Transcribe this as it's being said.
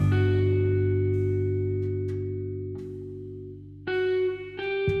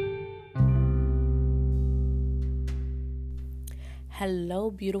Hello,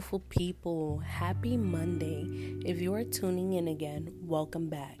 beautiful people. Happy Monday. If you are tuning in again, welcome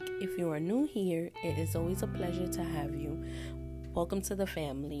back. If you are new here, it is always a pleasure to have you. Welcome to the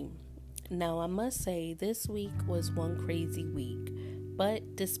family. Now, I must say, this week was one crazy week.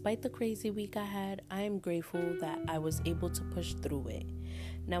 But despite the crazy week I had, I am grateful that I was able to push through it.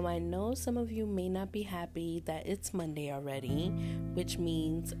 Now, I know some of you may not be happy that it's Monday already, which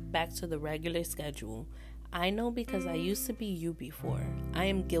means back to the regular schedule. I know because I used to be you before. I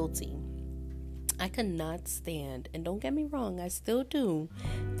am guilty. I could not stand, and don't get me wrong, I still do,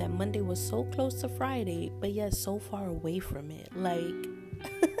 that Monday was so close to Friday, but yet so far away from it.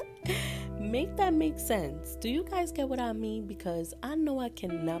 Make that make sense. Do you guys get what I mean? Because I know I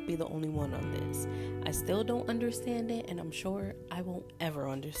cannot be the only one on this. I still don't understand it, and I'm sure I won't ever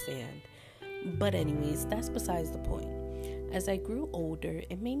understand. But anyways, that's besides the point. As I grew older,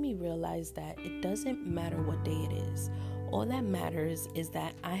 it made me realize that it doesn't matter what day it is. All that matters is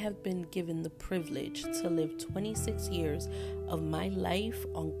that I have been given the privilege to live 26 years of my life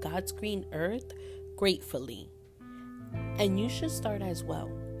on God's green earth gratefully. And you should start as well.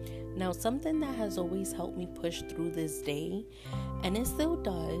 Now, something that has always helped me push through this day, and it still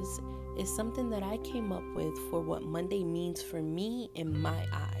does, is something that I came up with for what Monday means for me in my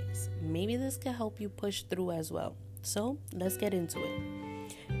eyes. Maybe this can help you push through as well. So let's get into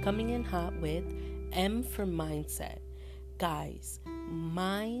it. Coming in hot with M for mindset. Guys,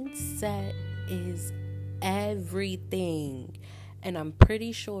 mindset is everything. And I'm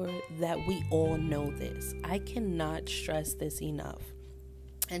pretty sure that we all know this. I cannot stress this enough.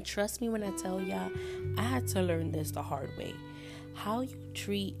 And trust me when I tell y'all, I had to learn this the hard way. How you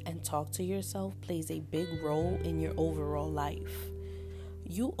treat and talk to yourself plays a big role in your overall life.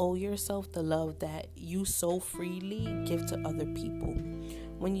 You owe yourself the love that you so freely give to other people.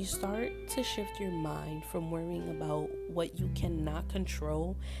 When you start to shift your mind from worrying about what you cannot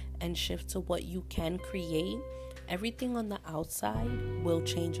control and shift to what you can create, everything on the outside will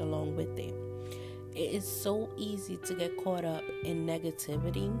change along with it. It is so easy to get caught up in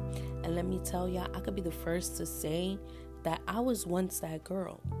negativity, and let me tell y'all, I could be the first to say that I was once that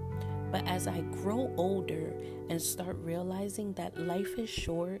girl. But as I grow older and start realizing that life is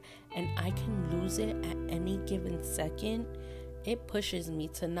short and I can lose it at any given second, it pushes me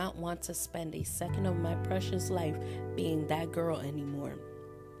to not want to spend a second of my precious life being that girl anymore.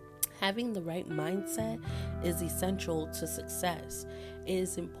 Having the right mindset is essential to success. It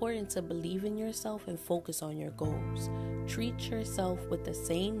is important to believe in yourself and focus on your goals. Treat yourself with the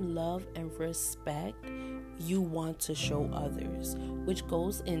same love and respect you want to show others, which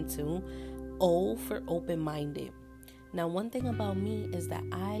goes into O for open-minded. Now, one thing about me is that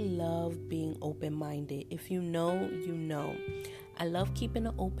I love being open-minded. If you know, you know. I love keeping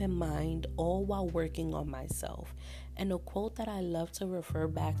an open mind all while working on myself. And a quote that I love to refer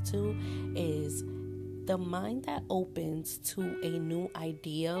back to is, "The mind that opens to a new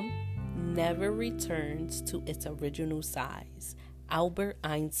idea never returns to its original size." Albert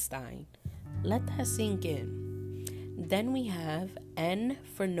Einstein. Let that sink in. Then we have N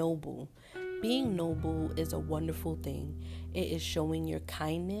for noble. Being noble is a wonderful thing. It is showing your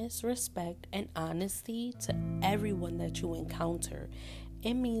kindness, respect, and honesty to everyone that you encounter.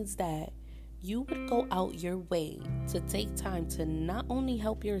 It means that you would go out your way to take time to not only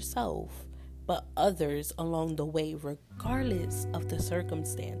help yourself, but others along the way, regardless of the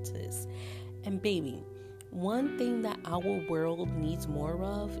circumstances. And baby, one thing that our world needs more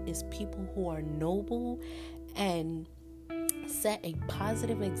of is people who are noble and set a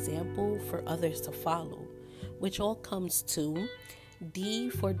positive example for others to follow, which all comes to D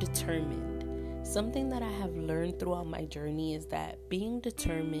for determined. Something that I have learned throughout my journey is that being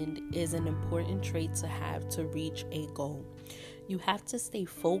determined is an important trait to have to reach a goal. You have to stay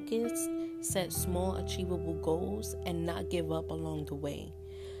focused, set small achievable goals, and not give up along the way.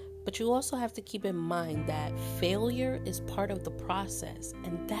 But you also have to keep in mind that failure is part of the process,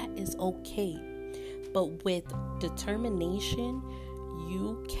 and that is okay. But with determination,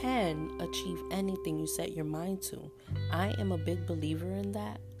 you can achieve anything you set your mind to. I am a big believer in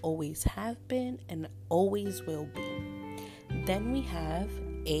that, always have been, and always will be. Then we have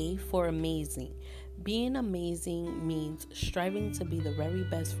A for amazing. Being amazing means striving to be the very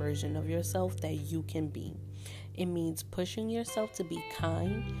best version of yourself that you can be. It means pushing yourself to be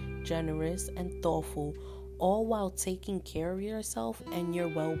kind, generous, and thoughtful, all while taking care of yourself and your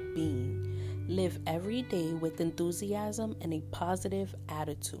well-being. Live every day with enthusiasm and a positive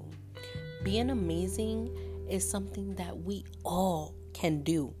attitude. Being amazing is something that we all can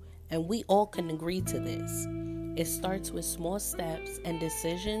do, and we all can agree to this. It starts with small steps and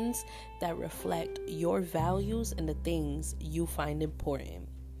decisions that reflect your values and the things you find important.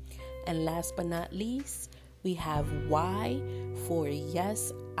 And last but not least, we have why for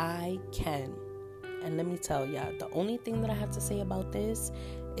yes, I can. And let me tell y'all, the only thing that I have to say about this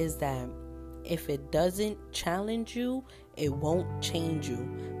is that if it doesn't challenge you, it won't change you.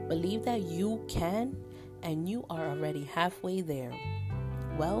 Believe that you can, and you are already halfway there.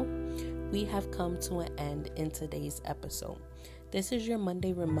 Well, we have come to an end in today's episode. This is your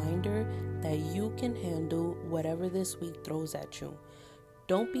Monday reminder that you can handle whatever this week throws at you.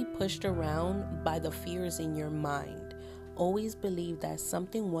 Don't be pushed around by the fears in your mind. Always believe that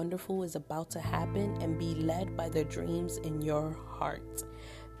something wonderful is about to happen and be led by the dreams in your heart.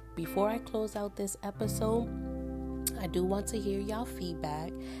 Before I close out this episode, I do want to hear y'all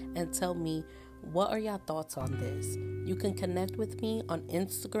feedback and tell me, what are y'all thoughts on this? You can connect with me on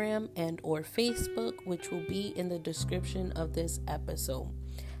Instagram and or Facebook, which will be in the description of this episode.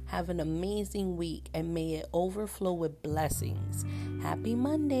 Have an amazing week and may it overflow with blessings. Happy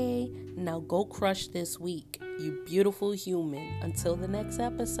Monday. Now go crush this week, you beautiful human. Until the next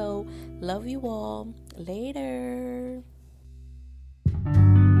episode, love you all. Later.